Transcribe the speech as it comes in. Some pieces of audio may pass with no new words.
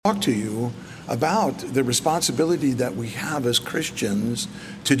talk to you about the responsibility that we have as Christians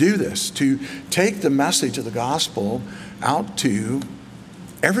to do this, to take the message of the gospel out to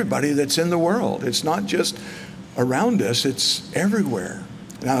everybody that's in the world. It's not just around us, it's everywhere.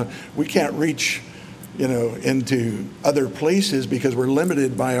 Now, we can't reach, into other places because we're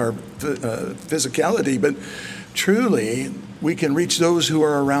limited by our physicality, but truly, we can reach those who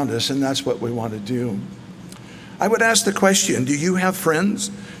are around us, and that's what we want to do. I would ask the question, do you have friends,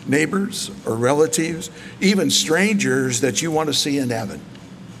 neighbors, or relatives, even strangers that you want to see in heaven?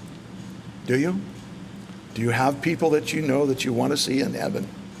 Do you? Do you have people that you know that you want to see in heaven?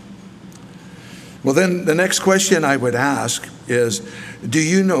 Well, then the next question I would ask is, do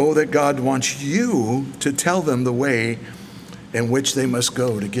you know that God wants you to tell them the way in which they must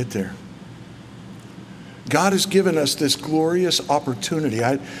go to get there? God has given us this glorious opportunity.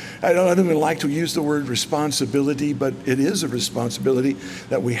 I don't even like to use the word responsibility, but it is a responsibility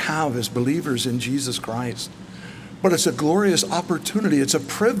that we have as believers in Jesus Christ. But it's a glorious opportunity. It's a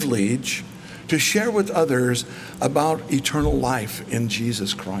privilege to share with others about eternal life in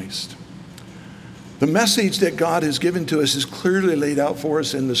Jesus Christ. The message that God has given to us is clearly laid out for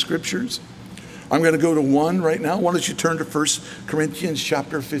us in the scriptures. I'm going to go to one right now. Why don't you turn to 1 Corinthians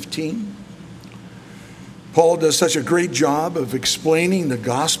chapter 15. Paul does such a great job of explaining the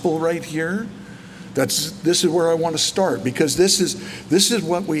gospel right here. This is where I want to start, because this is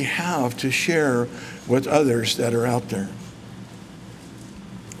what we have to share with others that are out there.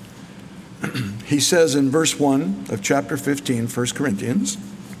 He says in verse 1 of chapter 15, 1 Corinthians,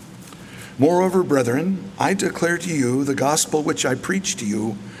 "Moreover, brethren, I declare to you the gospel which I preached to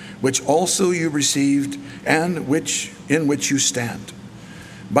you, which also you received, and in which you stand,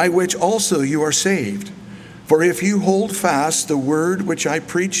 by which also you are saved. For if you hold fast the word which I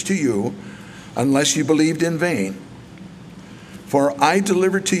preached to you, unless you believed in vain. For I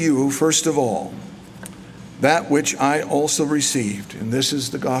delivered to you first of all that which I also received," and this is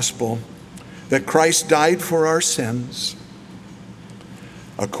the gospel, "that Christ died for our sins,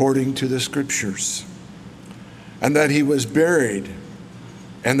 according to the scriptures, and that he was buried,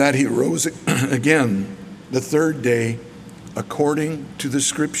 and that he rose again the third day, according to the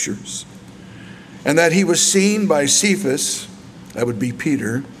scriptures, and that he was seen by Cephas," that would be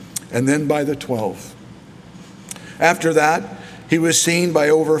Peter, "and then by the 12. After that, he was seen by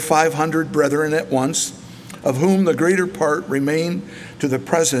over 500 brethren at once, of whom the greater part remain to the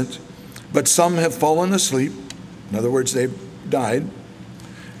present, but some have fallen asleep." In other words, they've died.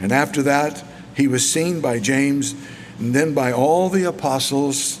 "And after that, he was seen by James, and then by all the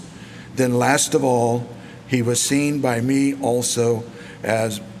apostles. Then last of all, he was seen by me also,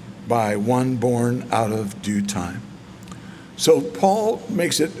 as by one born out of due time." So Paul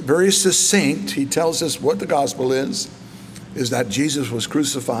makes it very succinct. He tells us what the gospel is that Jesus was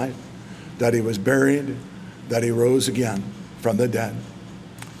crucified, that he was buried, that he rose again from the dead.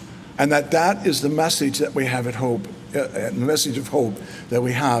 And that is the message that we have at Hope, the message of hope that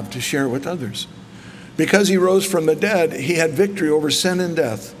we have to share with others. Because he rose from the dead, he had victory over sin and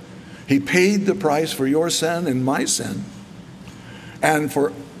death. He paid the price for your sin and my sin. And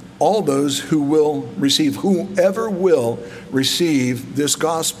for all those who will receive, whoever will receive this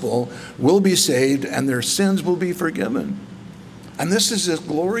gospel will be saved, and their sins will be forgiven. And this is a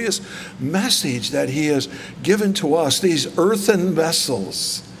glorious message that he has given to us, these earthen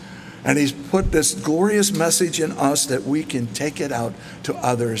vessels. And he's put this glorious message in us that we can take it out to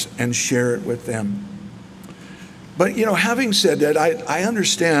others and share it with them. But, having said that, I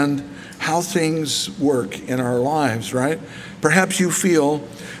understand how things work in our lives, right? Perhaps you feel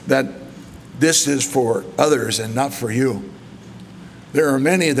that this is for others and not for you. There are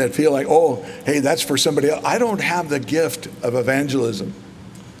many that feel like, oh, hey, that's for somebody else. I don't have the gift of evangelism.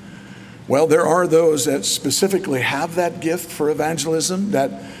 Well, there are those that specifically have that gift for evangelism,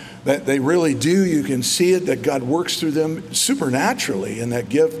 that they really do. You can see it, that God works through them supernaturally in that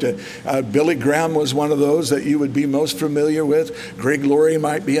gift. Billy Graham was one of those that you would be most familiar with. Greg Laurie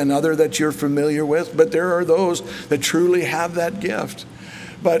might be another that you're familiar with. But there are those that truly have that gift.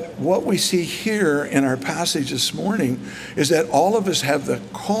 But what we see here in our passage this morning is that all of us have the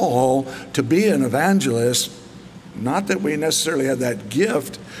call to be an evangelist. Not that we necessarily have that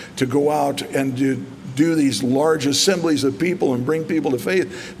gift to go out and do these large assemblies of people and bring people to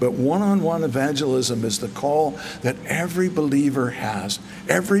faith, but one-on-one evangelism is the call that every believer has.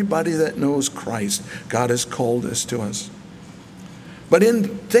 Everybody that knows Christ, God has called this to us. But in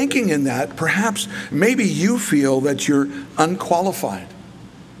thinking in that, perhaps maybe you feel that you're unqualified,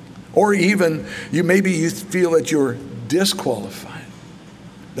 or even you feel that you're disqualified,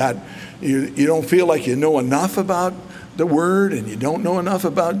 that you don't feel like you know enough about the Word and you don't know enough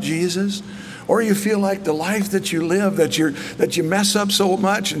about Jesus, or you feel like the life that you live, that you mess up so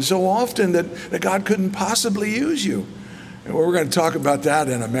much and so often that God couldn't possibly use you. And we're going to talk about that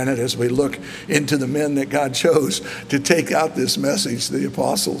in a minute as we look into the men that God chose to take out this message, the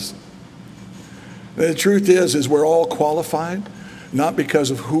apostles. The truth is we're all qualified, not because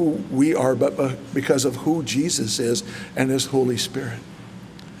of who we are, but because of who Jesus is and His Holy Spirit.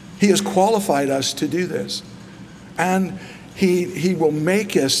 He has qualified us to do this. And He will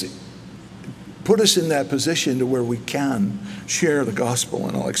make us, put us in that position to where we can share the gospel,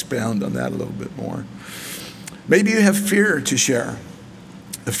 and I'll expound on that a little bit more. Maybe you have fear to share,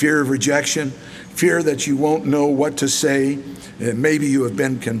 the fear of rejection, fear that you won't know what to say, and maybe you have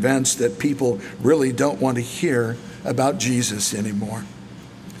been convinced that people really don't want to hear about Jesus anymore.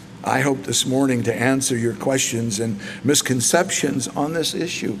 I hope this morning to answer your questions and misconceptions on this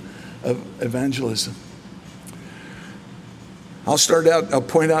issue of evangelism. I'll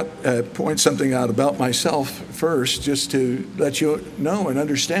point something out about myself first, just to let you know and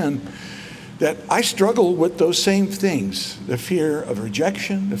understand that I struggle with those same things, the fear of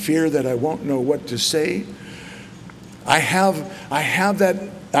rejection, the fear that I won't know what to say. I have that,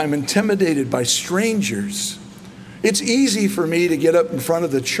 I'm intimidated by strangers. It's easy for me to get up in front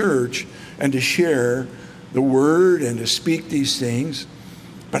of the church and to share the Word and to speak these things,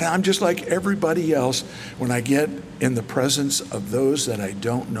 but I'm just like everybody else when I get in the presence of those that I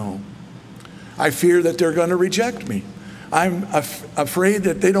don't know. I fear that they're going to reject me. I'm afraid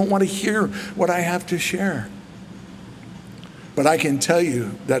that they don't want to hear what I have to share. But I can tell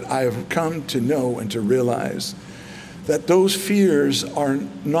you that I have come to know and to realize that those fears are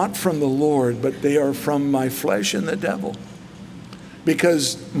not from the Lord, but they are from my flesh and the devil.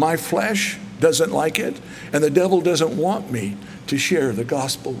 Because my flesh doesn't like it, and the devil doesn't want me to share the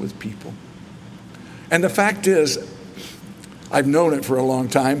gospel with people. And the fact is, I've known it for a long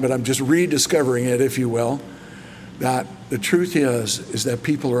time, but I'm just rediscovering it, if you will, that the truth is that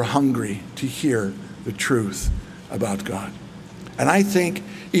people are hungry to hear the truth about God. And I think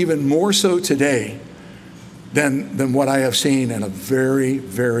even more so today than what I have seen in a very,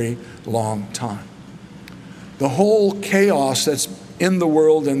 very long time. The whole chaos that's in the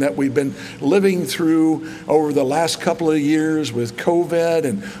world and that we've been living through over the last couple of years with COVID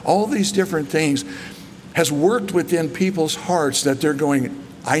and all these different things has worked within people's hearts that they're going,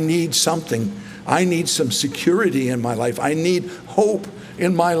 I need something. I need some security in my life. I need hope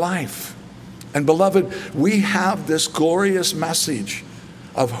in my life. And beloved, we have this glorious message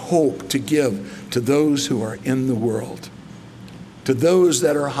of hope to give to those who are in the world, to those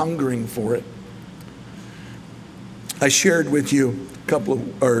that are hungering for it. I shared with you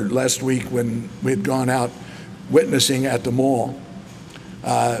last week when we had gone out witnessing at the mall,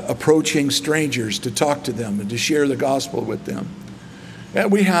 approaching strangers to talk to them and to share the gospel with them.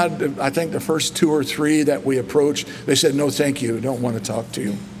 And we had, I think, the first 2 or 3 that we approached, they said, no, thank you, don't want to talk to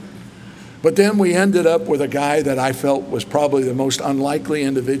you. But then we ended up with a guy that I felt was probably the most unlikely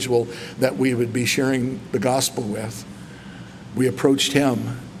individual that we would be sharing the gospel with. We approached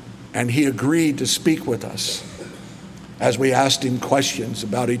him, and he agreed to speak with us as we asked him questions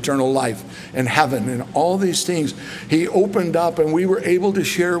about eternal life and heaven and all these things. He opened up, and we were able to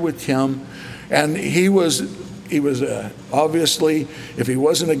share with him, and he was obviously, if he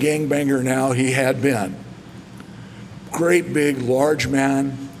wasn't a gangbanger now, he had been. Great, big, large man,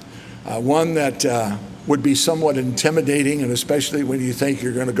 one that would be somewhat intimidating, and especially when you think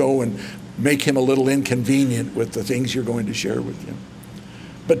you're going to go and make him a little inconvenient with the things you're going to share with him.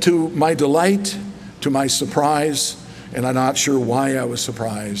 But to my delight, to my surprise, and I'm not sure why I was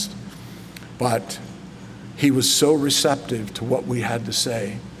surprised, but he was so receptive to what we had to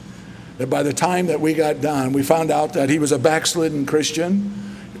say that by the time that we got done, we found out that he was a backslidden Christian.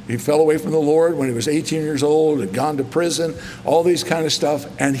 He fell away from the Lord when he was 18 years old, had gone to prison, all these kind of stuff.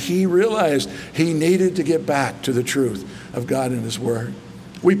 And he realized he needed to get back to the truth of God and His Word.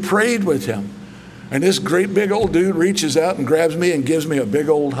 We prayed with him. And this great big old dude reaches out and grabs me and gives me a big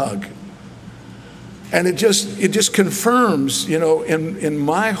old hug. And it just confirms, in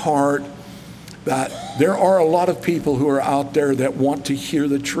my heart that there are a lot of people who are out there that want to hear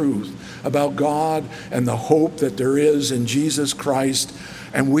the truth about God and the hope that there is in Jesus Christ.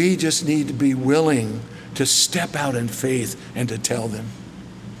 And we just need to be willing to step out in faith and to tell them.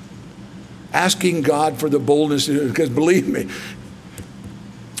 Asking God for the boldness, because believe me,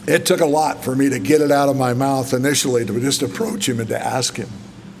 it took a lot for me to get it out of my mouth initially to just approach him and to ask him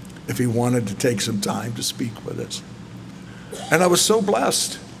if he wanted to take some time to speak with us. And I was so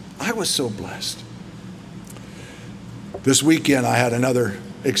blessed. I was so blessed. This weekend I had another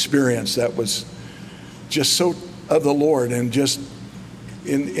experience that was just so of the Lord, and just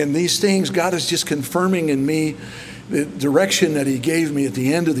in these things, God is just confirming in me the direction that he gave me at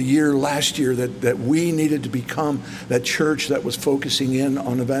the end of the year last year, that we needed to become that church that was focusing in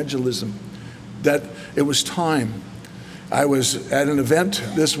on evangelism, that it was time. I was at an event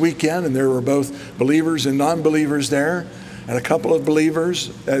this weekend, and there were both believers and non-believers there, and a couple of believers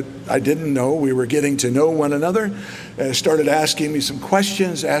that I didn't know. We were getting to know one another, started asking me some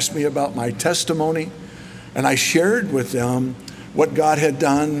questions, asked me about my testimony, and I shared with them what God had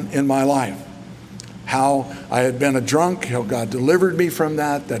done in my life. How I had been a drunk, how God delivered me from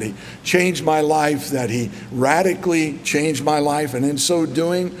that he changed my life, that he radically changed my life, and in so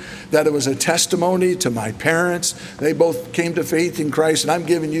doing, that it was a testimony to my parents. They both came to faith in Christ, and I'm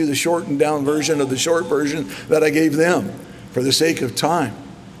giving you the shortened down version of the short version that I gave them for the sake of time.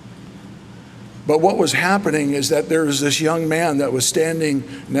 But what was happening is that there was this young man that was standing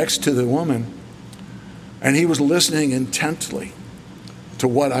next to the woman, and he was listening intently to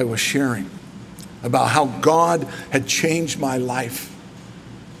what I was sharing about how God had changed my life,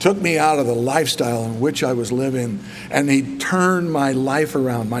 took me out of the lifestyle in which I was living, and he turned my life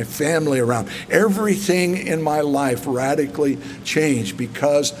around, my family around. Everything in my life radically changed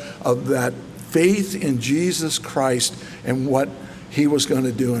because of that faith in Jesus Christ and what he was going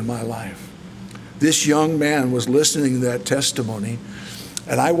to do in my life. This young man was listening to that testimony,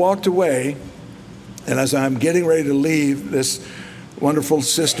 and I walked away, and as I'm getting ready to leave, this wonderful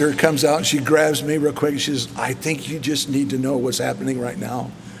sister comes out and she grabs me real quick. She says, I think you just need to know what's happening right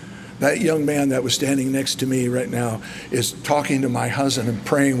now. That young man that was standing next to me right now is talking to my husband and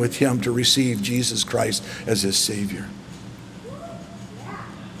praying with him to receive Jesus Christ as his Savior.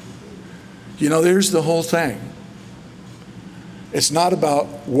 You know, there's the whole thing. It's not about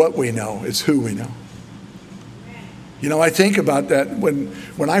what we know, it's who we know. You know, I think about that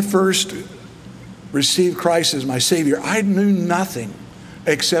when I first received Christ as my Savior, I knew nothing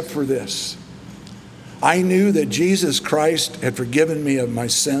except for this. I knew that Jesus Christ had forgiven me of my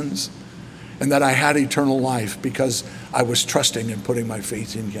sins and that I had eternal life because I was trusting and putting my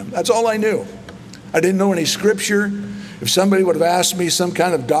faith in him. That's all I knew. I didn't know any scripture. If somebody would have asked me some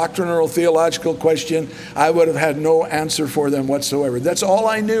kind of doctrinal theological question, I would have had no answer for them whatsoever. That's all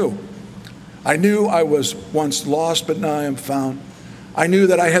I knew. I knew I was once lost, but now I am found. I knew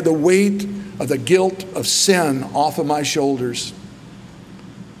that I had the weight of the guilt of sin off of my shoulders.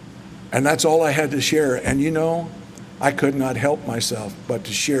 And that's all I had to share. And you know, I could not help myself but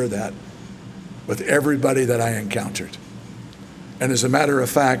to share that with everybody that I encountered. And as a matter of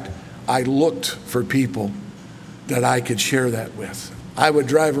fact, I looked for people that I could share that with. I would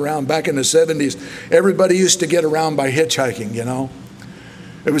drive around. Back in the 70s, everybody used to get around by hitchhiking, you know.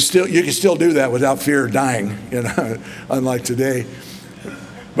 It was still, you could still do that without fear of dying, you know, unlike today.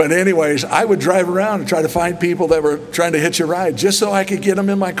 But anyways, I would drive around and try to find people that were trying to hitch a ride just so I could get them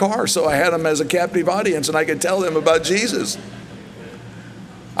in my car, so I had them as a captive audience and I could tell them about Jesus.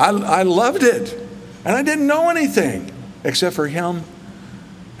 I loved it. And I didn't know anything except for him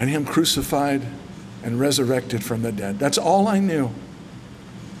and him crucified and resurrected from the dead. That's all I knew.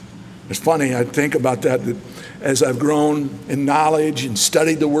 It's funny, I think about that as I've grown in knowledge and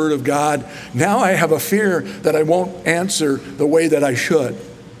studied the Word of God. Now I have a fear that I won't answer the way that I should.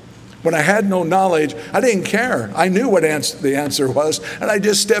 When I had no knowledge, I didn't care. I knew what the answer was, and I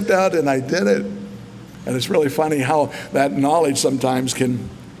just stepped out and I did it. And it's really funny how that knowledge sometimes can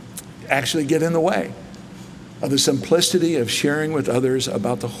actually get in the way of the simplicity of sharing with others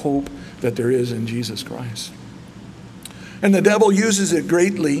about the hope that there is in Jesus Christ. And the devil uses it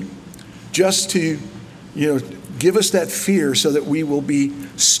greatly just to, give us that fear so that we will be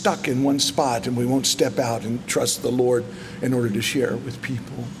stuck in one spot and we won't step out and trust the Lord in order to share with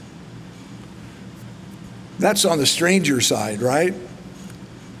people. That's on the stranger side, right?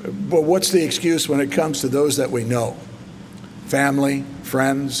 But what's the excuse when it comes to those that we know? Family,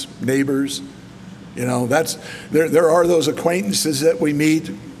 friends, neighbors. There are those acquaintances that we meet,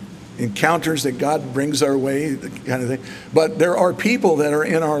 encounters that God brings our way, the kind of thing. But there are people that are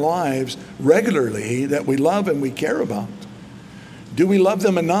in our lives regularly that we love and we care about. Do we love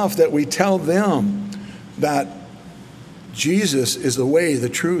them enough that we tell them that Jesus is the way, the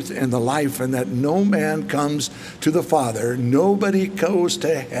truth, and the life, and that no man comes to the Father, nobody goes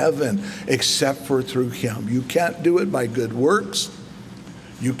to heaven except for through him. You can't do it by good works.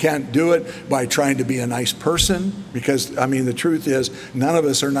 You can't do it by trying to be a nice person, because, the truth is, none of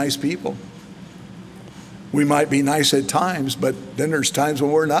us are nice people. We might be nice at times, but then there's times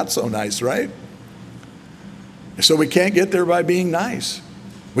when we're not so nice, right? So we can't get there by being nice.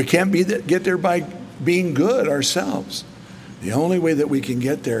 We can't get there by being good ourselves. The only way that we can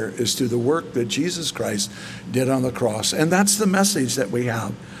get there is through the work that Jesus Christ did on the cross. And that's the message that we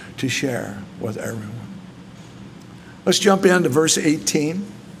have to share with everyone. Let's jump into verse 18.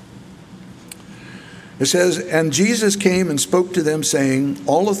 It says, "And Jesus came and spoke to them, saying,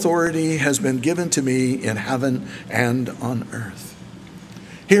 All authority has been given to me in heaven and on earth."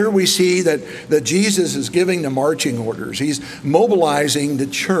 Here we see that Jesus is giving the marching orders. He's mobilizing the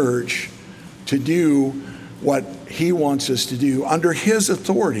church to do what he wants us to do under his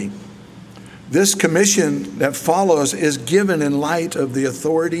authority. This commission that follows is given in light of the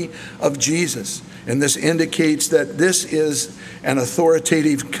authority of Jesus. And this indicates that this is an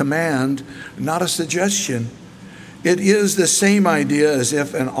authoritative command, not a suggestion. It is the same idea as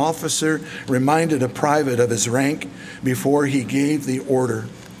if an officer reminded a private of his rank before he gave the order.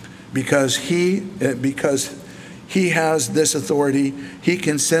 Because he has this authority, he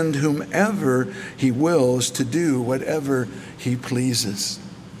can send whomever he wills to do whatever he pleases.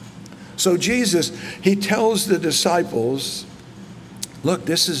 So Jesus, he tells the disciples, look,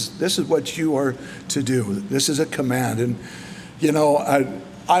 this is what you are to do. This is a command. And, you know,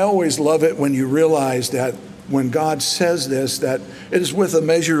 I always love it when you realize that when God says this, that it is with a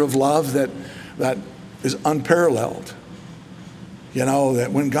measure of love that is unparalleled. You know,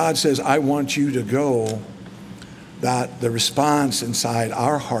 that when God says, I want you to go, that the response inside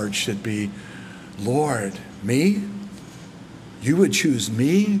our heart should be, Lord, me? You would choose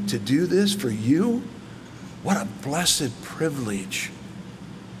me to do this for you? What a blessed privilege.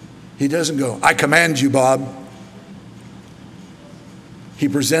 He doesn't go, I command you, Bob. He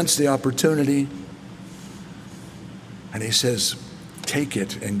presents the opportunity and he says, take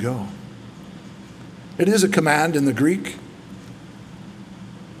it and go. It is a command in the Greek,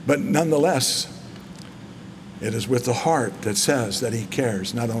 but nonetheless, it is with the heart that says that he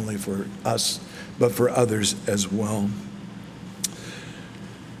cares not only for us, but for others as well.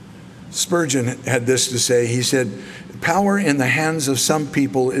 Spurgeon had this to say. He said, power in the hands of some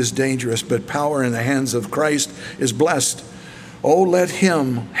people is dangerous, but power in the hands of Christ is blessed. Oh, let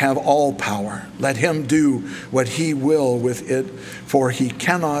him have all power. Let him do what he will with it, for he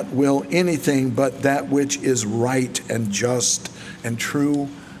cannot will anything but that which is right and just and true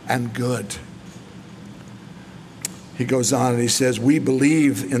and good. He goes on and he says, we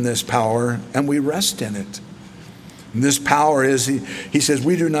believe in this power and we rest in it. And this power is, he says,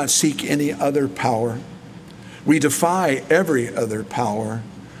 we do not seek any other power. We defy every other power,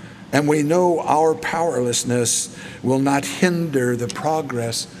 and we know our powerlessness will not hinder the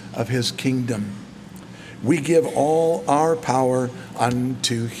progress of his kingdom. We give all our power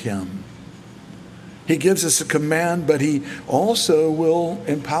unto him. He gives us a command, but he also will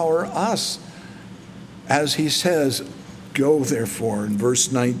empower us. As he says, go therefore, in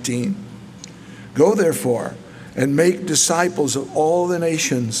verse 19. Go therefore and make disciples of all the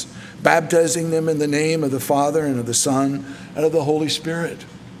nations, baptizing them in the name of the Father and of the Son and of the Holy Spirit.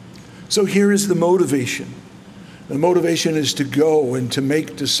 So here is the motivation. The motivation is to go and to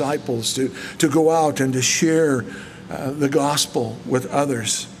make disciples, to go out and to share the gospel with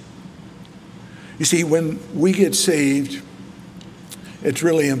others. You see, when we get saved, it's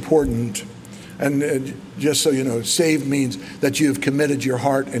really important. And just so you know, saved means that you have committed your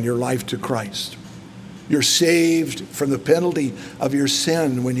heart and your life to Christ. You're saved from the penalty of your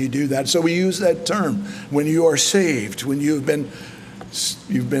sin when you do that. So we use that term, when you are saved, when you've been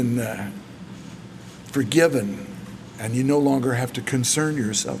forgiven, and you no longer have to concern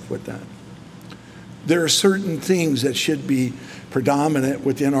yourself with that. There are certain things that should be predominant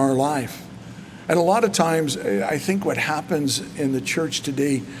within our life. And a lot of times, I think what happens in the church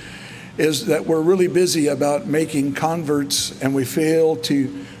today is that we're really busy about making converts, and we fail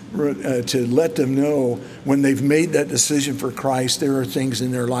to let them know when they've made that decision for Christ, there are things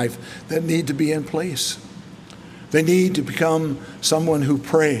in their life that need to be in place. They need to become someone who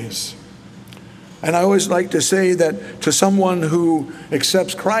prays. And I always like to say that to someone who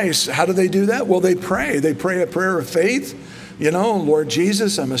accepts Christ, how do they do that? Well, they pray. They pray a prayer of faith. You know, Lord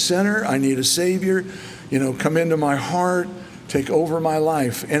Jesus, I'm a sinner. I need a Savior. You know, come into my heart, take over my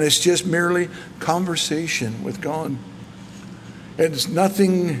life. And it's just merely conversation with God. It's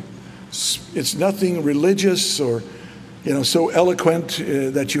nothing religious or, you know, so eloquent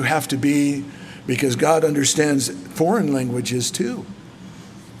that you have to be, because God understands foreign languages too,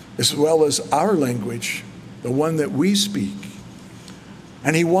 as well as our language, the one that we speak.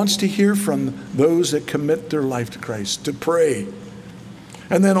 And he wants to hear from those that commit their life to Christ, to pray.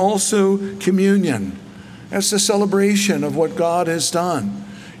 And then also communion. That's the celebration of what God has done,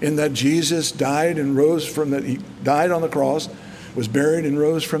 in that Jesus died and rose from that. He died on the cross, was buried and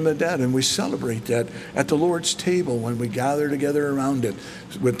rose from the dead. And we celebrate that at the Lord's table when we gather together around it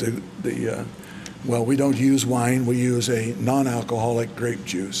with well, we don't use wine. We use a non-alcoholic grape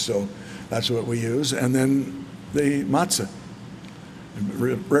juice. So that's what we use. And then the matzah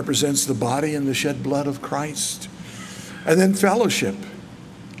represents the body and the shed blood of Christ. And then fellowship.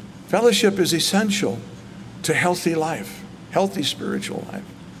 Fellowship is essential to healthy life, healthy spiritual life.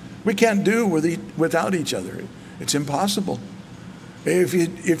 We can't do without each other. It's impossible. If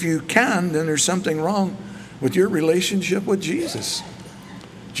you can, then there's something wrong with your relationship with Jesus.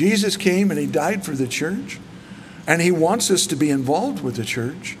 Jesus came and he died for the church, and he wants us to be involved with the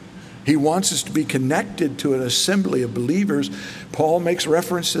church. He wants us to be connected to an assembly of believers. Paul makes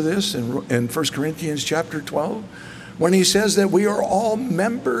reference to this in 1 Corinthians chapter 12, when he says that we are all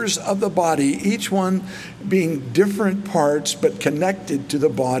members of the body, each one being different parts but connected to the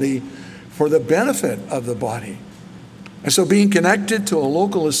body for the benefit of the body. And so being connected to a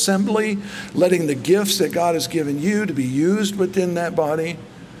local assembly, letting the gifts that God has given you to be used within that body.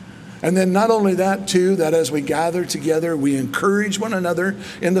 And then not only that too, that as we gather together, we encourage one another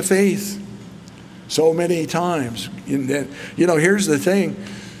in the faith. So many times, here's the thing.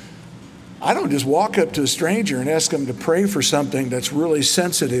 I don't just walk up to a stranger and ask them to pray for something that's really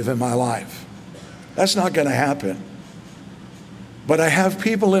sensitive in my life. That's not going to happen. But I have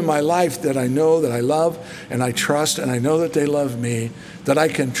people in my life that I know that I love and I trust, and I know that they love me, that I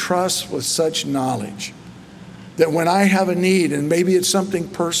can trust with such knowledge that when I have a need, and maybe it's something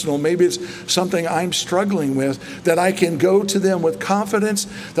personal, maybe it's something I'm struggling with, that I can go to them with confidence,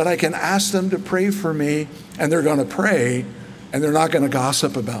 that I can ask them to pray for me, and they're going to pray, and they're not going to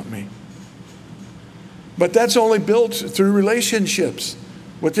gossip about me. But that's only built through relationships.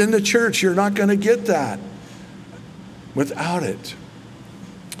 Within the church, you're not going to get that without it.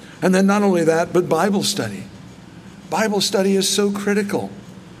 And then not only that, but Bible study. Bible study is so critical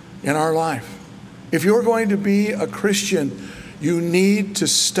in our life. If you're going to be a Christian, you need to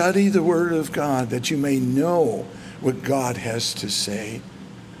study the Word of God that you may know what God has to say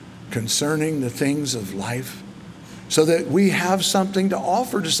concerning the things of life, so that we have something to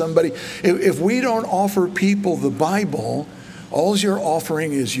offer to somebody. If we don't offer people the Bible, all you're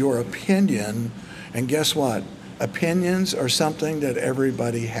offering is your opinion. And guess what? Opinions are something that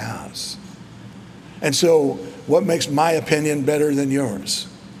everybody has. And so what makes my opinion better than yours?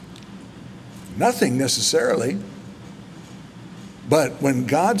 Nothing necessarily. But when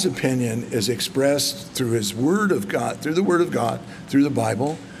God's opinion is expressed through his Word of God, through the Word of God, through the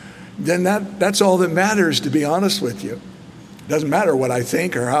Bible, then that's all that matters, to be honest with you. It doesn't matter what I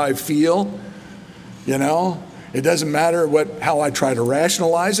think or how I feel, It doesn't matter how I try to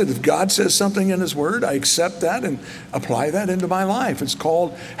rationalize it. If God says something in his Word, I accept that and apply that into my life. It's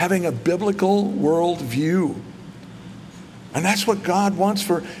called having a biblical worldview. And that's what God wants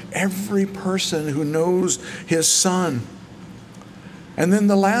for every person who knows his Son. And then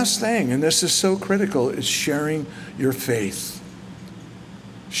the last thing, and this is so critical, is sharing your faith.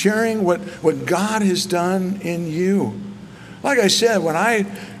 Sharing what God has done in you. Like I said, when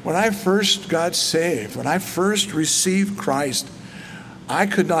I first got saved, when I first received Christ, I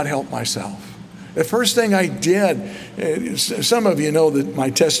could not help myself. The first thing I did, some of you know that my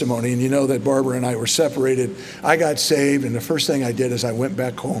testimony, and you know that Barbara and I were separated. I got saved, and the first thing I did is I went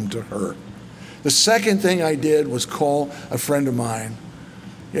back home to her. The second thing I did was call a friend of mine.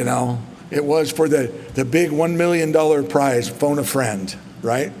 It was for the big $1 million prize, phone a friend,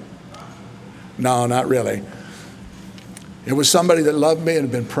 right? No, not really. It was somebody that loved me and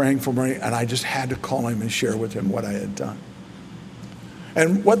had been praying for me, and I just had to call him and share with him what I had done.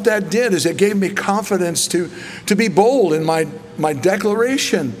 And what that did is it gave me confidence to be bold in my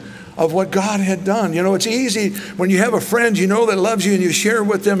declaration of what God had done. It's easy when you have a friend that loves you and you share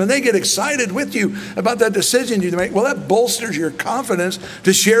with them and they get excited with you about that decision you make. Well, that bolsters your confidence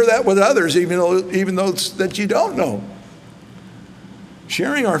to share that with others, even though that you don't know.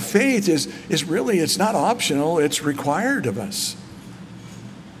 Sharing our faith is really, it's not optional, it's required of us.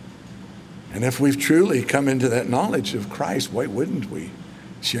 And if we've truly come into that knowledge of Christ, why wouldn't we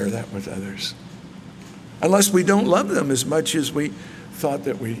share that with others? Unless we don't love them as much as we thought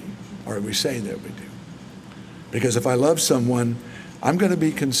that we say that we do. Because if I love someone, I'm going to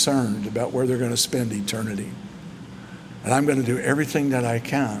be concerned about where they're going to spend eternity. And I'm going to do everything that I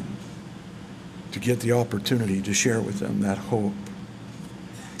can to get the opportunity to share with them that hope.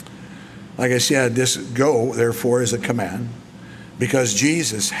 Like I said, this go, therefore, is a command. Because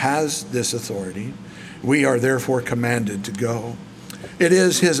Jesus has this authority, we are therefore commanded to go. It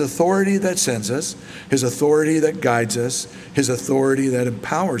is his authority that sends us, his authority that guides us, his authority that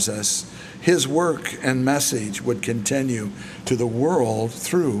empowers us, his work and message would continue to the world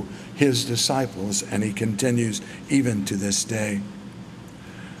through his disciples, and he continues even to this day.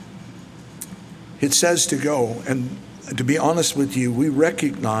 It says to go, and to be honest with you, we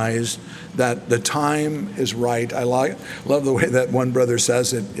recognize that the time is right. I love the way that one brother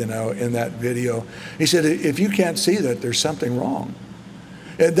says it, in that video. He said, if you can't see that, there's something wrong.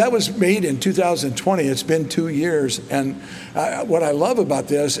 That was made in 2020. It's been 2 years. And what I love about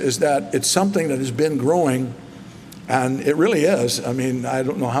this is that it's something that has been growing, and it really is. I mean, I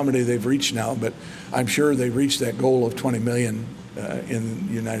don't know how many they've reached now, but I'm sure they've reached that goal of 20 million in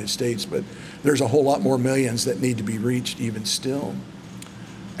the United States. But there's a whole lot more millions that need to be reached even still.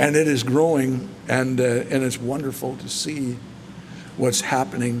 And it is growing, and it's wonderful to see what's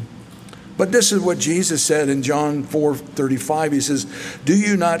happening. But this is what Jesus said in John 4:35. He says, do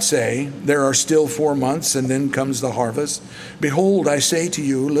you not say, there are still 4 months, and then comes the harvest? Behold, I say to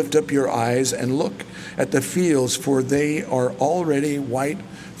you, lift up your eyes and look at the fields, for they are already white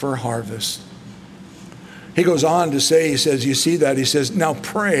for harvest. He goes on to say, he says, you see that? He says, now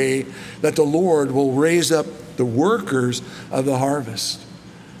pray that the Lord will raise up the workers of the harvest.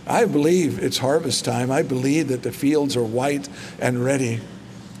 I believe it's harvest time. I believe that the fields are white and ready.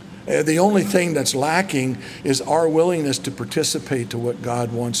 The only thing that's lacking is our willingness to participate to what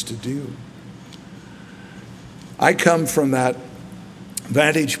God wants to do. I come from that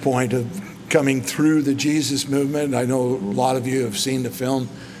vantage point of coming through the Jesus movement. I know a lot of you have seen the film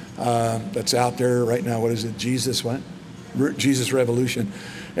that's out there right now. What is it? Jesus what? Jesus Revolution.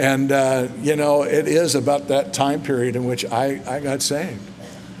 And, it is about that time period in which I got saved.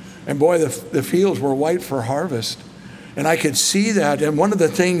 And boy, the fields were white for harvest. And I could see that. And one of the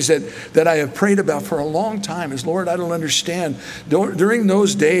things that I have prayed about for a long time is, Lord, I don't understand. During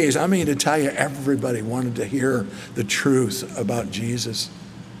those days, I mean to tell you, everybody wanted to hear the truth about Jesus.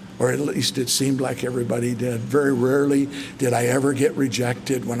 Or at least it seemed like everybody did. Very rarely did I ever get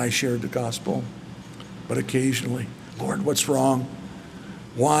rejected when I shared the gospel. But occasionally, Lord, what's wrong?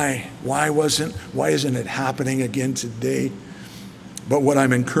 Why? Why isn't it happening again today? But what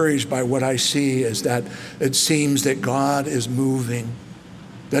I'm encouraged by what I see is that it seems that God is moving,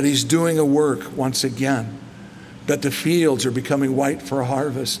 that he's doing a work once again, that the fields are becoming white for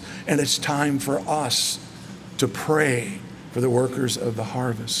harvest, and it's time for us to pray for the workers of the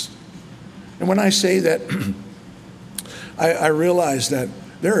harvest. And when I say that, I realize that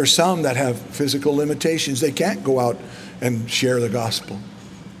there are some that have physical limitations. They can't go out and share the gospel.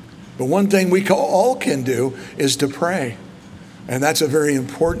 But one thing we all can do is to pray. And that's a very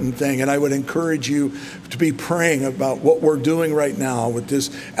important thing. And I would encourage you to be praying about what we're doing right now with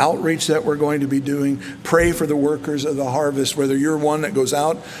this outreach that we're going to be doing. Pray for the workers of the harvest, whether you're one that goes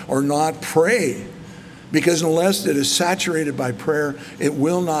out or not. Pray. Because unless it is saturated by prayer, it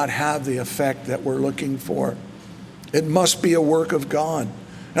will not have the effect that we're looking for. It must be a work of God.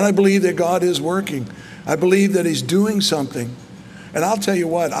 And I believe that God is working. I believe that he's doing something. And I'll tell you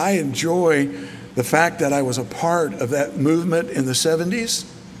what, I enjoy the fact that I was a part of that movement in the 70s.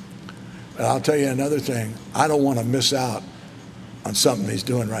 And I'll tell you another thing. I don't want to miss out on something he's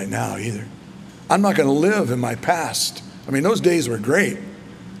doing right now either. I'm not going to live in my past. I mean, those days were great.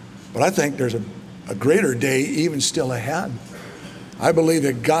 But I think there's a greater day even still ahead. I believe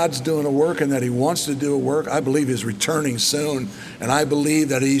that God's doing a work and that he wants to do a work. I believe he's returning soon. And I believe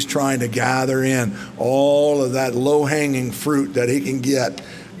that he's trying to gather in all of that low-hanging fruit that he can get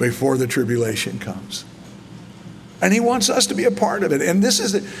before the tribulation comes. And he wants us to be a part of it. And this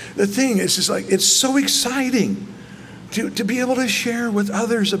is the thing. It's just like, it's so exciting to be able to share with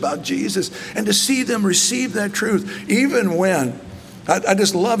others about Jesus and to see them receive that truth. Even when, I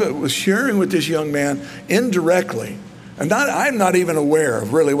just love it, with sharing with this young man indirectly. And I'm not even aware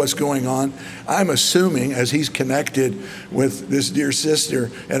of really what's going on. I'm assuming, as he's connected with this dear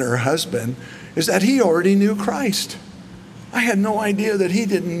sister and her husband, is that he already knew Christ. I had no idea that he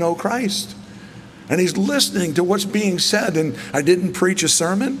didn't know Christ. And he's listening to what's being said. And I didn't preach a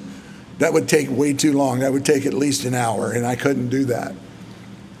sermon. That would take way too long. That would take at least an hour, and I couldn't do that.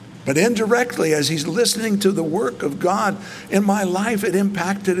 But indirectly, as he's listening to the work of God in my life, it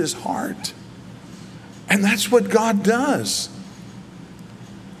impacted his heart. And that's what God does.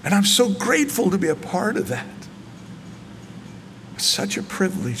 And I'm so grateful to be a part of that. It's such a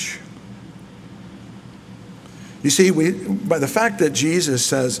privilege. You see, by the fact that Jesus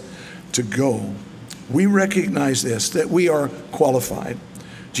says to go, we recognize this, that we are qualified.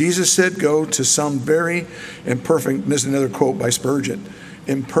 Jesus said go to some very imperfect, this is another quote by Spurgeon,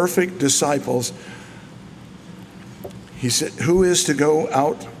 imperfect disciples. He said, who is to go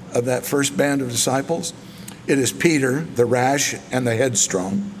out of that first band of disciples? It is Peter, the rash and the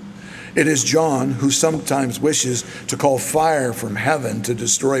headstrong. It is John who sometimes wishes to call fire from heaven to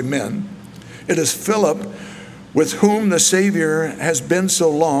destroy men. It is Philip, with whom the Savior has been so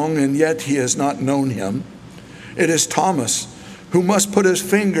long, and yet he has not known him. It is Thomas, who must put his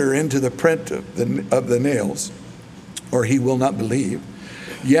finger into the print of the nails, or he will not believe.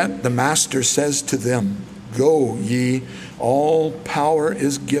 Yet the Master says to them, Go ye, all power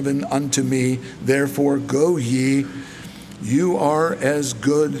is given unto me, therefore go ye. You are as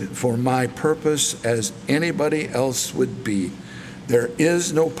good for my purpose as anybody else would be. There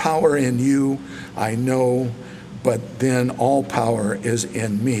is no power in you, I know, but then all power is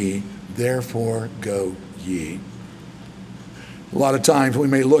in me, therefore go ye. A lot of times we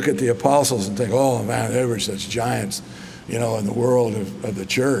may look at the apostles and think, oh man, they were such giants, in the world of the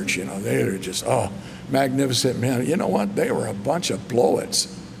church. They were just, magnificent men. You know what? They were a bunch of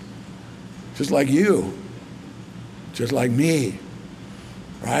blow-its. Just like you. Just like me.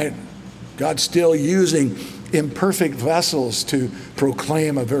 Right? God's still using imperfect vessels to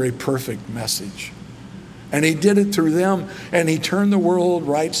proclaim a very perfect message. And he did it through them, and he turned the world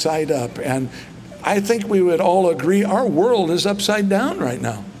right side up. And I think we would all agree our world is upside down right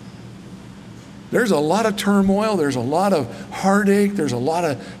now. There's a lot of turmoil. There's a lot of heartache. There's a lot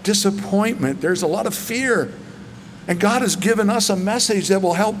of disappointment. There's a lot of fear. And God has given us a message that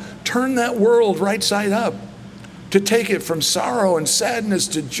will help turn that world right side up, to take it from sorrow and sadness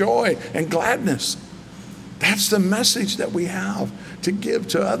to joy and gladness. That's the message that we have to give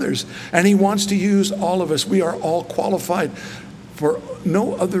to others. And he wants to use all of us. We are all qualified for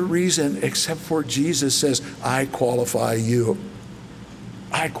no other reason except for Jesus says, I qualify you.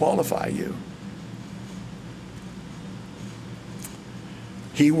 I qualify you.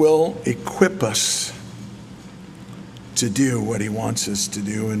 He will equip us to do what he wants us to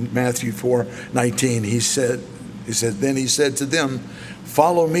do. In Matthew 4:19, he said, then he said to them,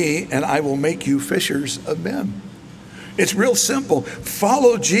 follow me and I will make you fishers of men. It's real simple.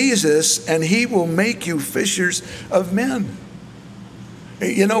 Follow Jesus and he will make you fishers of men.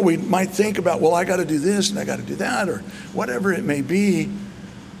 We might think about, well, I got to do this and I got to do that, or whatever it may be.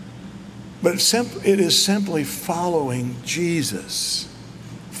 But it is simply following Jesus.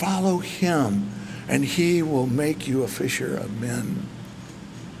 Follow him and he will make you a fisher of men.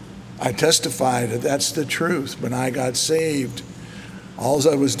 I testify that that's the truth. When I got saved, all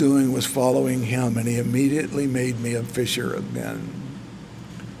I was doing was following him, and he immediately made me a fisher of men,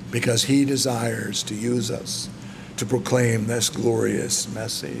 because he desires to use us to proclaim this glorious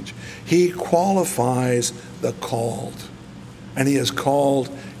message. He qualifies the called, and he has called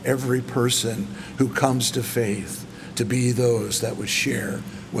every person who comes to faith to be those that would share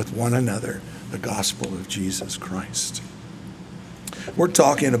with one another the gospel of Jesus Christ. We're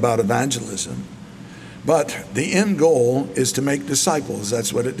talking about evangelism, but the end goal is to make disciples.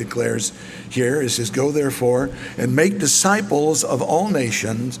 That's what it declares here. It says, go therefore and make disciples of all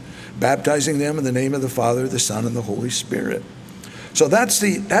nations, baptizing them in the name of the Father, the Son, and the Holy Spirit. So that's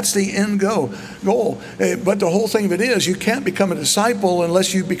the end goal. But the whole thing of it is, you can't become a disciple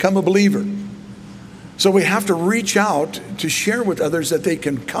unless you become a believer. So we have to reach out to share with others that they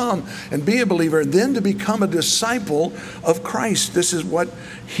can come and be a believer, and then to become a disciple of Christ. This is what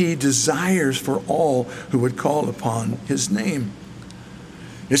he desires for all who would call upon his name.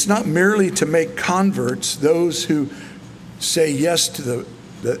 It's not merely to make converts, those who say yes to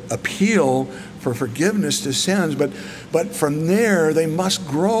the appeal for forgiveness to sins, but from there they must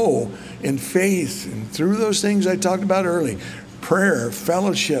grow in faith, and through those things I talked about early: prayer,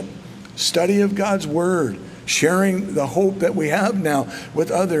 fellowship, study of God's word, sharing the hope that we have now with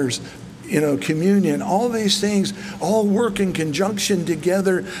others, communion. All these things all work in conjunction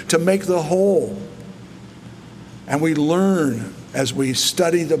together to make the whole. And we learn as we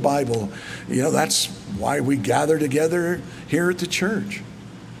study the Bible. That's why we gather together here at the church,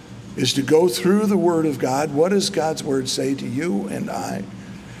 is to go through the Word of God. What does God's Word say to you and I?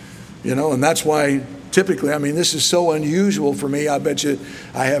 And that's why typically, this is so unusual for me. I bet you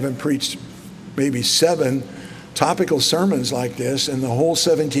I haven't preached maybe 7 topical sermons like this in the whole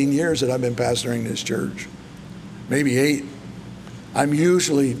 17 years that I've been pastoring this church. Maybe 8. I'm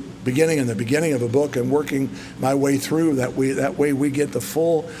usually beginning in the beginning of a book and working my way through that way we get the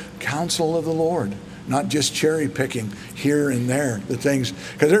full counsel of the Lord, not just cherry picking here and there the things,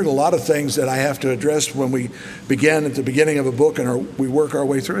 because there's a lot of things that I have to address when we begin at the beginning of a book and we work our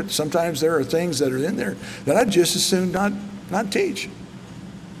way through it. Sometimes there are things that are in there that I'd just as soon not teach.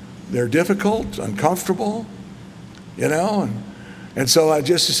 They're difficult, uncomfortable, and so I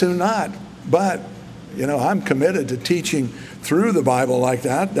just as soon not. But I'm committed to teaching through the Bible like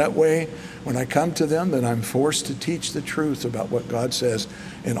that. That way when I come to them, then I'm forced to teach the truth about what God says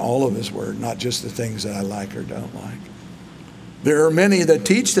in all of his word, not just the things that I like or don't like. There are many that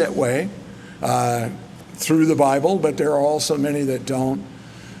teach that way through the Bible, but there are also many that don't.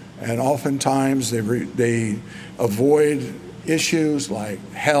 And oftentimes they avoid issues like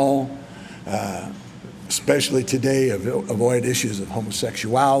hell, especially today, avoid issues of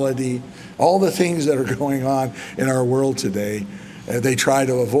homosexuality, all the things that are going on in our world today. They try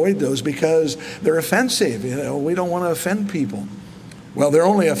to avoid those because they're offensive. We don't want to offend people. Well, they're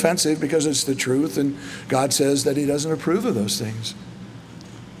only offensive because it's the truth, and God says that he doesn't approve of those things.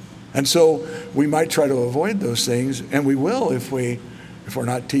 And so we might try to avoid those things, and we will if we're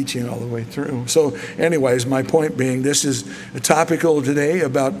not teaching all the way through. So anyways, my point being, this is topical today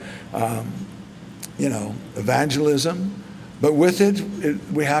about evangelism, but with it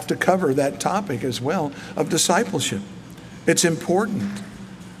we have to cover that topic as well of discipleship. It's important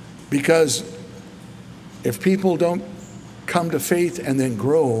because if people don't come to faith and then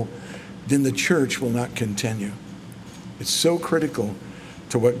grow, then the church will not continue. It's so critical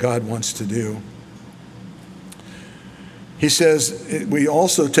to what God wants to do. He says, we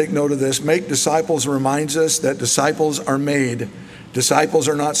also take note of this, make disciples reminds us that disciples are made. Disciples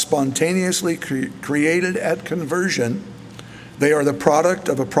are not spontaneously created at conversion. They are the product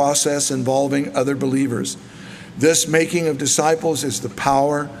of a process involving other believers. This making of disciples is the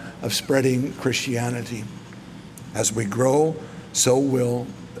power of spreading Christianity. As we grow, so will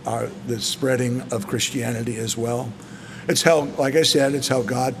the spreading of Christianity as well. It's how, like I said, it's how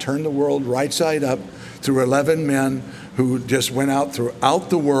God turned the world right side up through 11 men who just went out throughout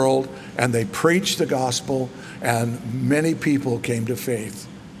the world and they preached the gospel, and many people came to faith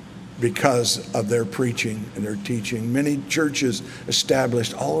because of their preaching and their teaching. Many churches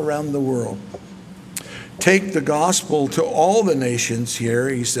established all around the world. Take the gospel to all the nations here,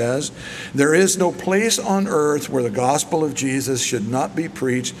 he says. There is no place on earth where the gospel of Jesus should not be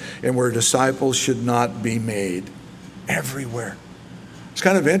preached and where disciples should not be made. Everywhere. It's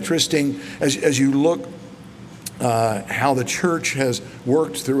kind of interesting as you look how the church has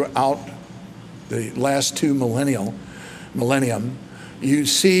worked throughout the last two millennium. You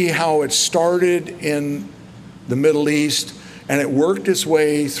see how it started in the Middle East and it worked its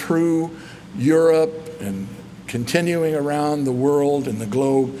way through Europe and continuing around the world and the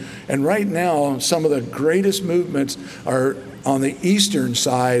globe. And right now, some of the greatest movements are on the eastern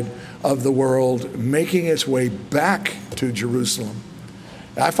side of the world, making its way back to Jerusalem.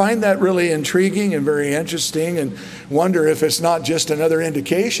 I find that really intriguing and very interesting, and wonder if it's not just another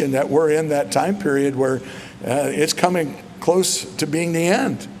indication that we're in that time period where it's coming close to being the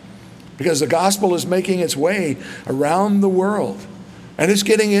end, because the gospel is making its way around the world. And it's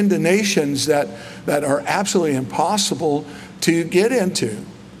getting into nations that are absolutely impossible to get into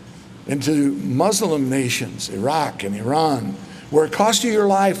Muslim nations, Iraq and Iran, where it costs you your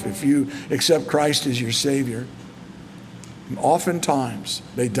life if you accept Christ as your Savior. And oftentimes,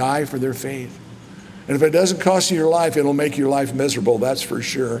 they die for their faith. And if it doesn't cost you your life, it'll make your life miserable, that's for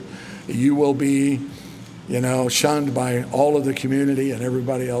sure. You will be, shunned by all of the community and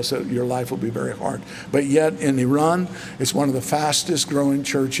everybody else. Your life will be very hard. But yet in Iran, it's one of the fastest growing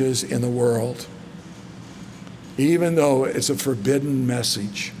churches in the world, even though it's a forbidden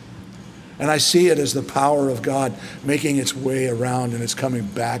message. And I see it as the power of God making its way around, and it's coming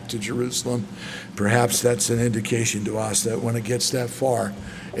back to Jerusalem. Perhaps that's an indication to us that when it gets that far,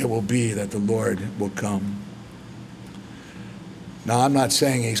 it will be that the Lord will come. Now, I'm not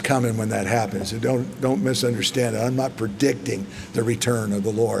saying he's coming when that happens. So don't misunderstand it. I'm not predicting the return of the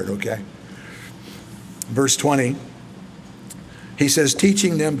Lord, okay? Verse 20, he says,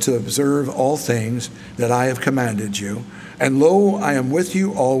 teaching them to observe all things that I have commanded you. And lo, I am with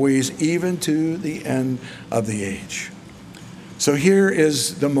you always, even to the end of the age. So here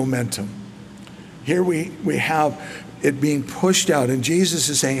is the momentum. Here we have it being pushed out. And Jesus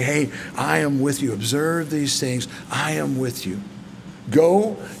is saying, hey, I am with you. Observe these things. I am with you.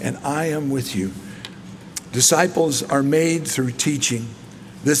 Go, and I am with you. Disciples are made through teaching.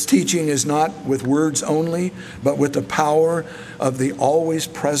 This teaching is not with words only, but with the power of the always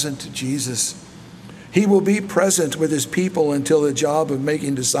present Jesus. He will be present with his people until the job of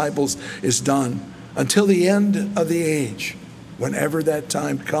making disciples is done, until the end of the age, whenever that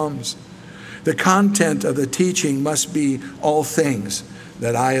time comes. The content of the teaching must be all things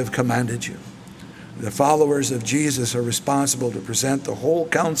that I have commanded you. The followers of Jesus are responsible to present the whole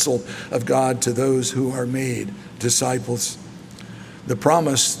counsel of God to those who are made disciples. The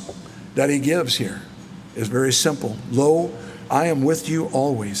promise that he gives here is very simple. Lo, I am with you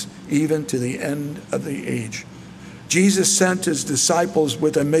always, even to the end of the age. Jesus sent his disciples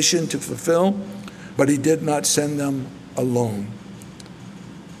with a mission to fulfill, but he did not send them alone.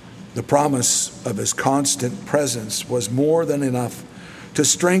 The promise of his constant presence was more than enough to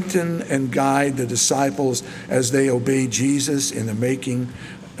strengthen and guide the disciples as they obeyed Jesus in making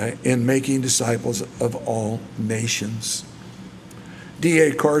disciples of all nations.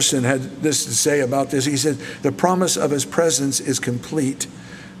 D.A. Carson had this to say about this. He said, "The promise of his presence is complete.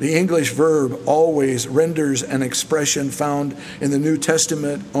 The English verb always renders an expression found in the New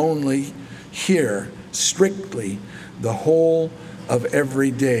Testament only. Here, strictly, the whole of every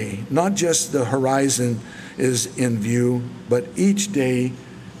day. Not just the horizon is in view, but each day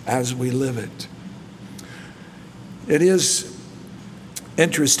as we live it." It is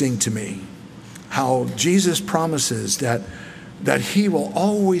interesting to me how Jesus promises that he will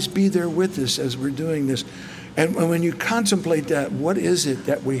always be there with us as we're doing this. And when you contemplate that, what is it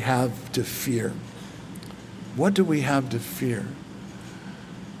that we have to fear? What do we have to fear?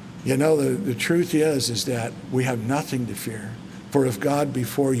 You know, the truth is that we have nothing to fear. For if God be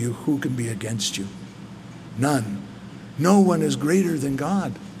for you, who can be against you? None. No one is greater than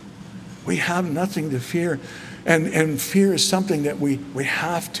God. We have nothing to fear. And fear is something that we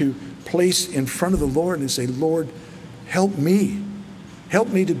have to place in front of the Lord and say, "Lord, help me.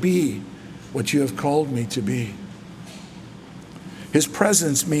 Help me to be what you have called me to be." His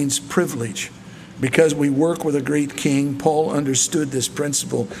presence means privilege. Because we work with a great king, Paul understood this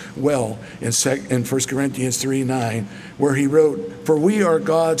principle well in 1 Corinthians 3:9, where he wrote, "For we are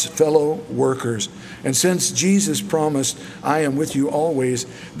God's fellow workers. And since Jesus promised, 'I am with you always,'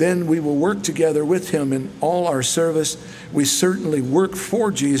 then we will work together with him in all our service. We certainly work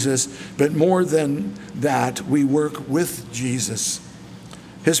for Jesus, but more than that, we work with Jesus."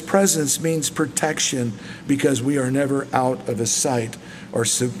 His presence means protection because we are never out of his sight or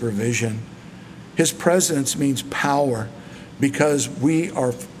supervision. His presence means power because we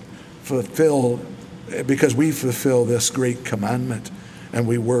fulfill this great commandment and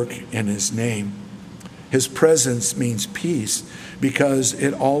we work in his name. His presence means peace because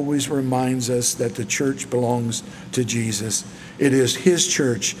it always reminds us that the church belongs to Jesus. It is his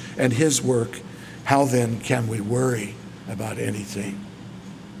church and his work. How then can we worry about anything?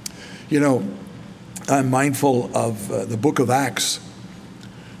 You know, I'm mindful of the book of Acts.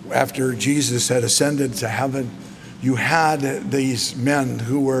 After Jesus had ascended to heaven, you had these men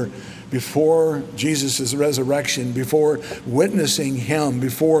who were before Jesus' resurrection, before witnessing him,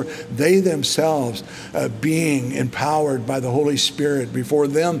 before they themselves being empowered by the Holy Spirit, before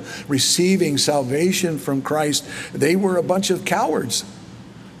them receiving salvation from Christ, they were a bunch of cowards.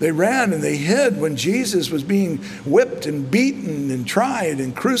 They ran and they hid when Jesus was being whipped and beaten and tried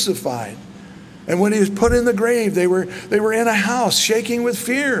and crucified. And when he was put in the grave, they were in a house shaking with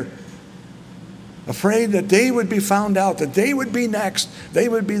fear, afraid that they would be found out, that they would be next. They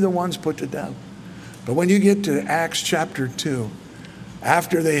would be the ones put to death. But when you get to Acts chapter 2,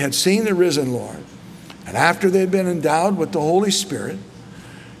 after they had seen the risen Lord, and after they had been endowed with the Holy Spirit,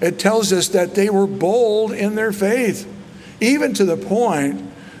 it tells us that they were bold in their faith, even to the point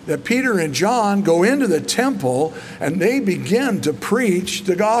that Peter and John go into the temple and they begin to preach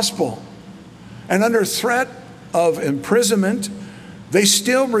the gospel. And under threat of imprisonment, they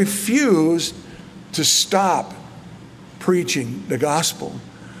still refuse to stop preaching the gospel.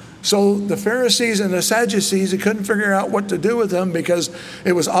 So the Pharisees and the Sadducees, they couldn't figure out what to do with them because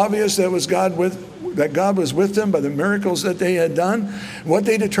it was obvious that God was with them by the miracles that they had done. What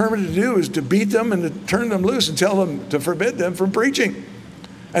they determined to do is to beat them and to turn them loose and tell them to forbid them from preaching.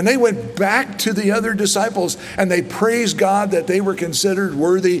 And they went back to the other disciples and they praised God that they were considered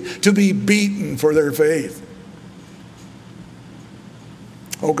worthy to be beaten for their faith.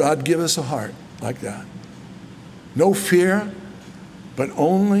 Oh God, give us a heart like that. No fear, but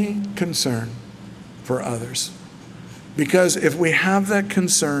only concern for others. Because if we have that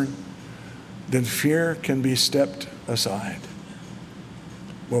concern, then fear can be stepped aside.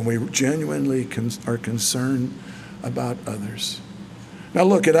 When we genuinely are concerned about others. Now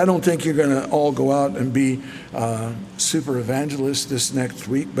look, I don't think you're going to all go out and be super evangelists this next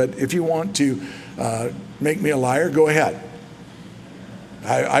week, but if you want to make me a liar, go ahead.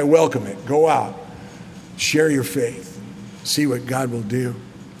 I welcome it. Go out. Share your faith. See what God will do.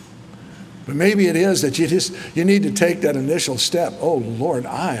 But maybe it is that you need to take that initial step. Oh Lord,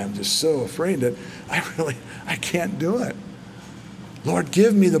 I am just so afraid that I can't do it. Lord,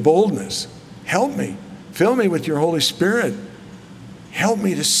 give me the boldness. Help me. Fill me with your Holy Spirit. Help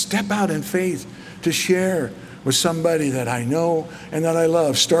me to step out in faith, to share with somebody that I know and that I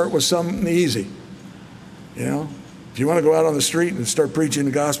love. Start with something easy. You know, if you want to go out on the street and start preaching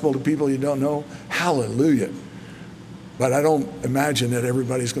the gospel to people you don't know, hallelujah. But I don't imagine that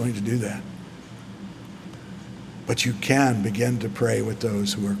everybody's going to do that. But you can begin to pray with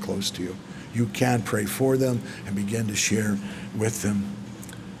those who are close to you. You can pray for them and begin to share with them.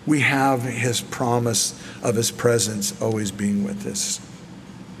 We have his promise of his presence always being with us.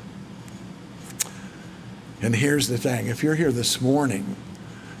 And here's the thing. If you're here this morning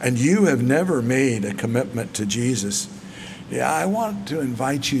and you have never made a commitment to Jesus, I want to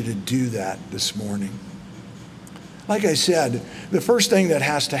invite you to do that this morning. Like I said, the first thing that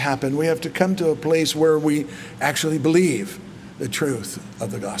has to happen, we have to come to a place where we actually believe the truth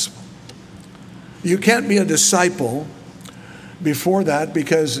of the gospel. You can't be a disciple before that,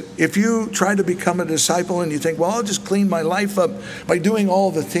 because if you try to become a disciple and you think, well, I'll just clean my life up by doing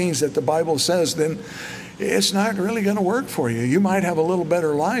all the things that the Bible says, then it's not really going to work for you. You might have a little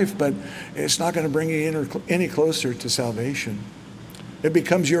better life, but it's not going to bring you any closer to salvation. It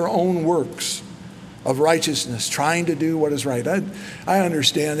becomes your own works of righteousness, trying to do what is right. I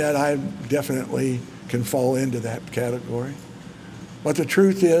understand that. I definitely can fall into that category. But the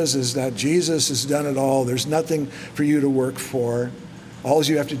truth is that Jesus has done it all. There's nothing for you to work for. All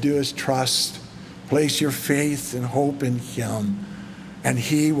you have to do is trust, place your faith and hope in him, and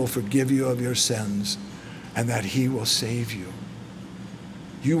he will forgive you of your sins, and that he will save you.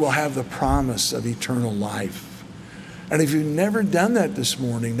 You will have the promise of eternal life. And if you've never done that this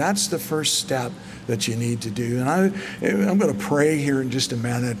morning, that's the first step that you need to do. And I'm going to pray here in just a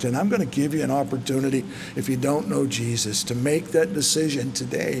minute, and I'm going to give you an opportunity, if you don't know Jesus, to make that decision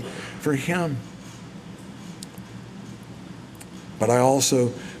today for him. But I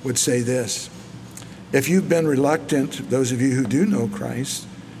also would say this. If you've been reluctant, those of you who do know Christ,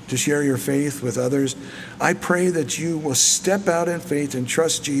 to share your faith with others, I pray that you will step out in faith and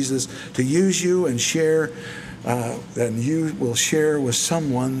trust Jesus to use you and share, that you will share with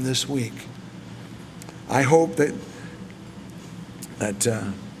someone this week. I hope that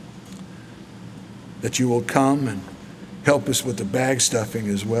you will come and help us with the bag stuffing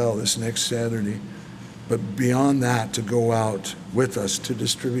as well this next Saturday. But beyond that, to go out with us to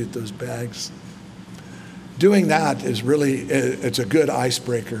distribute those bags. Doing that is really, it's a good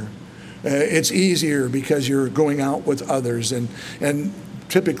icebreaker. It's easier because you're going out with others. And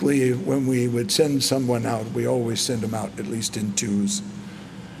typically when we would send someone out, we always send them out at least in twos.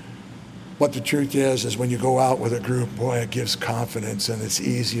 What the truth is when you go out with a group, boy, it gives confidence and it's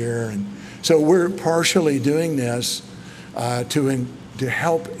easier. And so we're partially doing this to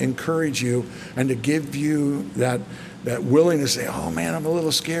help encourage you and to give you that willingness to say, oh man, I'm a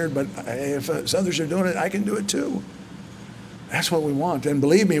little scared, but if others are doing it, I can do it too. That's what we want. And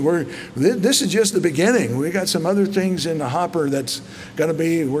believe me, this is just the beginning. We got some other things in the hopper that's going to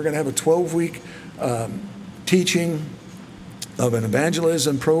be, we're going to have a 12-week teaching of an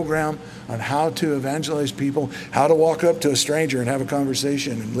evangelism program on how to evangelize people, how to walk up to a stranger and have a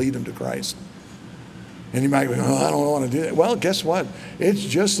conversation and lead them to Christ. And you might go, oh, I don't want to do that. Well, guess what? It's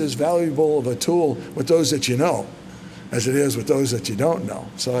just as valuable of a tool with those that you know as it is with those that you don't know.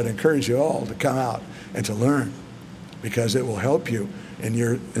 So I'd encourage you all to come out and to learn, because it will help you in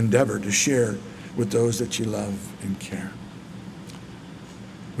your endeavor to share with those that you love and care.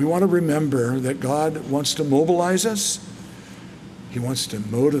 We want to remember that God wants to mobilize us. He wants to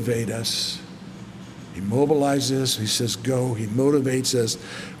motivate us. He mobilizes us. He says, go. He motivates us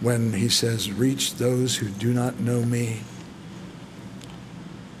when he says, reach those who do not know me.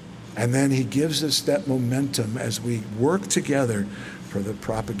 And then he gives us that momentum as we work together for the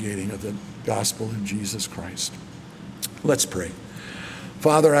propagating of the gospel of Jesus Christ. Let's pray.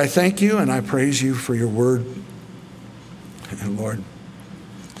 Father, I thank you and I praise you for your word. And Lord,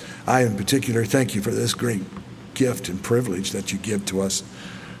 I in particular thank you for this great gift and privilege that you give to us.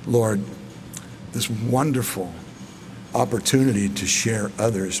 Lord, this wonderful opportunity to share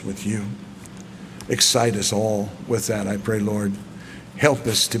others with you. Excite us all with that, I pray, Lord. Help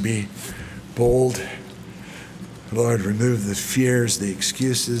us to be bold. Lord, remove the fears, the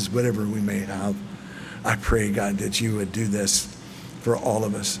excuses, whatever we may have. I pray, God, that you would do this for all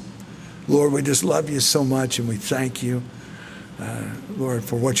of us. Lord, we just love you so much, and we thank you, Lord,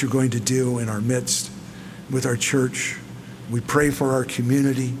 for what you're going to do in our midst with our church. We pray for our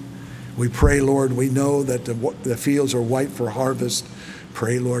community. We pray, Lord, we know that the fields are white for harvest.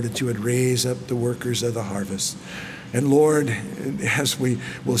 Pray, Lord, that you would raise up the workers of the harvest. And Lord, as we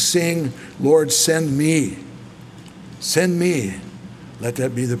will sing, Lord, send me. Send me. Let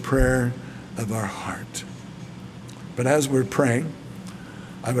that be the prayer of our heart. But as we're praying,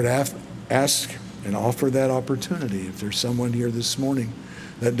 I would ask and offer that opportunity. If there's someone here this morning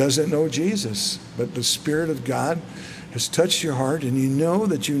that doesn't know Jesus, but the Spirit of God has touched your heart and you know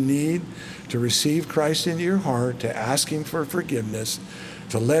that you need to receive Christ into your heart, to ask him for forgiveness,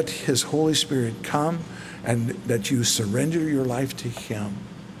 to let his Holy Spirit come, and that you surrender your life to him.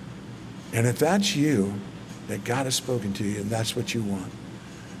 And if that's you, that God has spoken to you and that's what you want,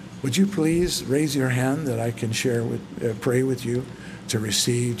 would you please raise your hand that I can pray with you to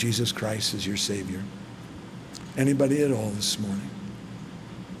receive Jesus Christ as your Savior? Anybody at all this morning?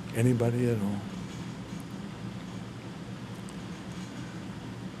 Anybody at all?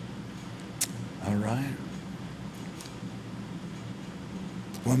 All right.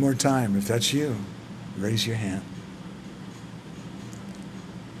 One more time, if that's you, raise your hand.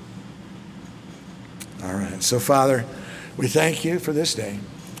 All right. So, Father, we thank you for this day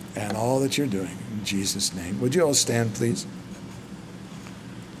and all that you're doing. In Jesus' name. Would you all stand, please?